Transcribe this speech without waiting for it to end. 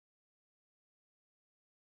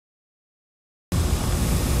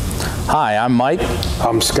Hi, I'm Mike.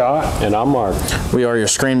 I'm Scott. And I'm Mark. We are your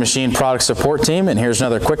screen machine product support team, and here's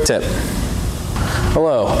another quick tip.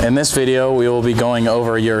 Hello, in this video we will be going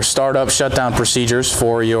over your startup shutdown procedures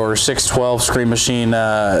for your 612 screen machine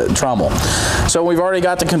trommel. So we've already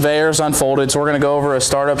got the conveyors unfolded, so we're going to go over a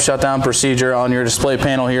startup shutdown procedure on your display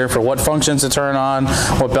panel here for what functions to turn on,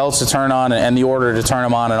 what belts to turn on, and the order to turn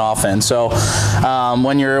them on and off in. So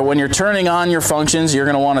when you're turning on your functions, you're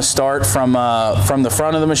going to want to start from the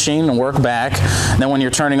front of the machine and work back. And then when you're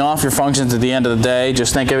turning off your functions at the end of the day,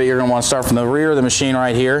 just think of it, you're going to want to start from the rear of the machine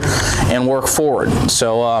right here and work forward.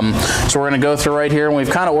 So we're going to go through right here, and we've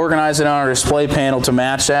kind of organized it on our display panel to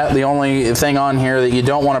match that. The only thing on here that you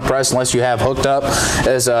don't want to press unless you have hooked up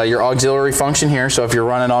is your auxiliary function here. So if you're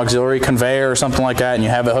running auxiliary conveyor or something like that and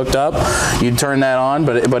you have it hooked up, you turn that on.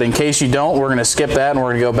 But in case you don't, we're going to skip that and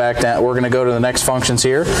we're going to go back down. We're going to go to the next functions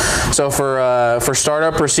here. So for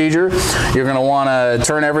startup procedure, you're going to want to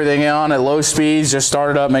turn everything on at low speeds. Just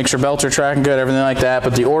start it up, make sure belts are tracking good, everything like that.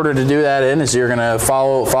 But the order to do that in is you're going to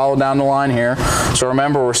follow down the line here. So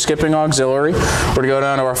remember, we're skipping auxiliary. We're going to go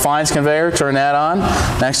down to our fines conveyor, turn that on.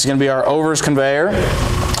 Next is going to be our overs conveyor.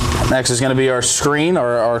 Next is going to be our screen,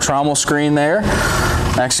 our trommel screen there.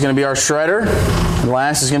 Next is going to be our shredder. And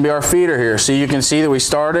last is going to be our feeder here. So you can see that we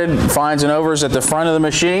started fines and overs at the front of the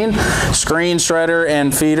machine, screen, shredder,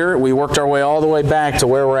 and feeder. We worked our way all the way back to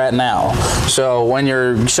where we're at now. So when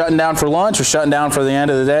you're shutting down for lunch or shutting down for the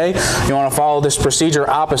end of the day, you want to follow this procedure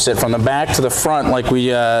opposite, from the back to the front, like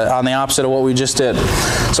we on the opposite of what we just did.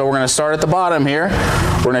 So we're going to start at the bottom here.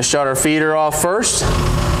 We're going to shut our feeder off first.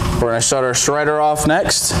 We're going to shut our shredder off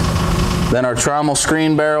next. Then our trommel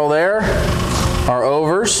screen barrel there, our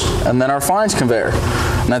overs, and then our fines conveyor.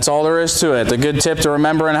 And that's all there is to it. The good tip to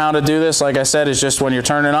remember and how to do this, like I said, is just when you're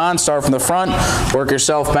turning on, start from the front, work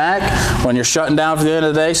yourself back. When you're shutting down for the end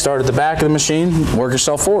of the day, start at the back of the machine, work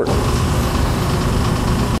yourself forward.